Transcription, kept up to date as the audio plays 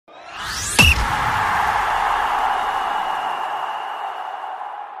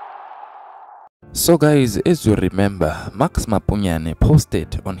So guys, as you remember, Max Maponyane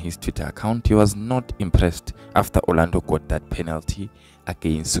posted on his Twitter account he was not impressed after Orlando got that penalty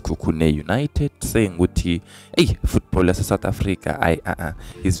against Kukune United, saying Uti, hey, footballers of South Africa,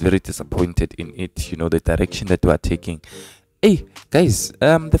 he's very disappointed in it, you know, the direction that we are taking. Hey guys,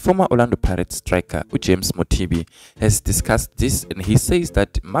 the former Orlando Pirates striker James Motibi has discussed this, and he says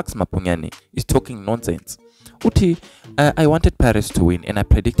that Max Maponyane is talking nonsense. Uti, I wanted Paris to win and I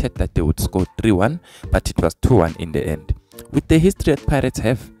predicted that they would score 3-1, but it was 2-1 in the end. With the history that Pirates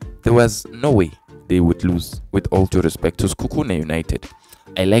have, there was no way they would lose, with all due respect to Kukune United.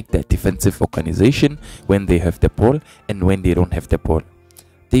 I like their defensive organization when they have the ball and when they don't have the ball.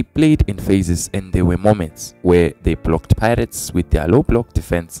 They played in phases and there were moments where they blocked Pirates with their low block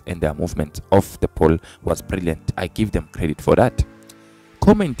defense, and their movement off the ball was brilliant. I give them credit for that.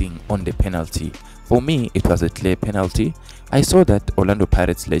 Commenting on the penalty, for me it was a clear penalty. I saw that Orlando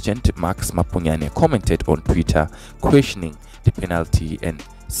Pirates legend Max Maponyane commented on Twitter questioning the penalty and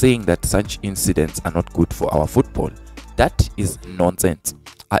saying that such incidents are not good for our football. That is nonsense.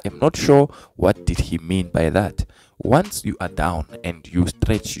 I am not sure what did he mean by that. Once you are down and you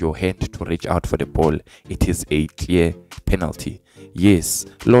stretch your hand to reach out for the ball, it is a clear penalty. Yes,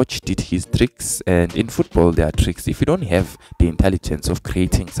 Lodge did his tricks, and in football there are tricks. If you don't have the intelligence of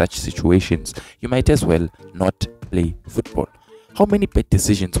creating such situations, you might as well not play football. How many bad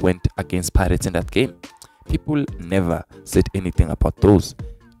decisions went against Pirates in that game? People never said anything about those.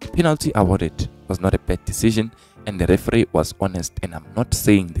 The penalty awarded was not a bad decision, and the referee was honest, and I'm not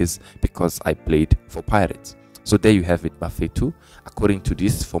saying this because I played for Pirates. So there you have it, Buffet 2. According to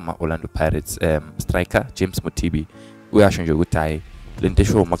this former Orlando Pirates striker, James Motibi, we are showing you Max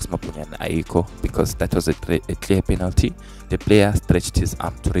Maponyane aiko, because that was a clear penalty. The player stretched his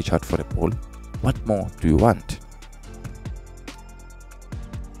arm to reach out for the ball. What more do you want?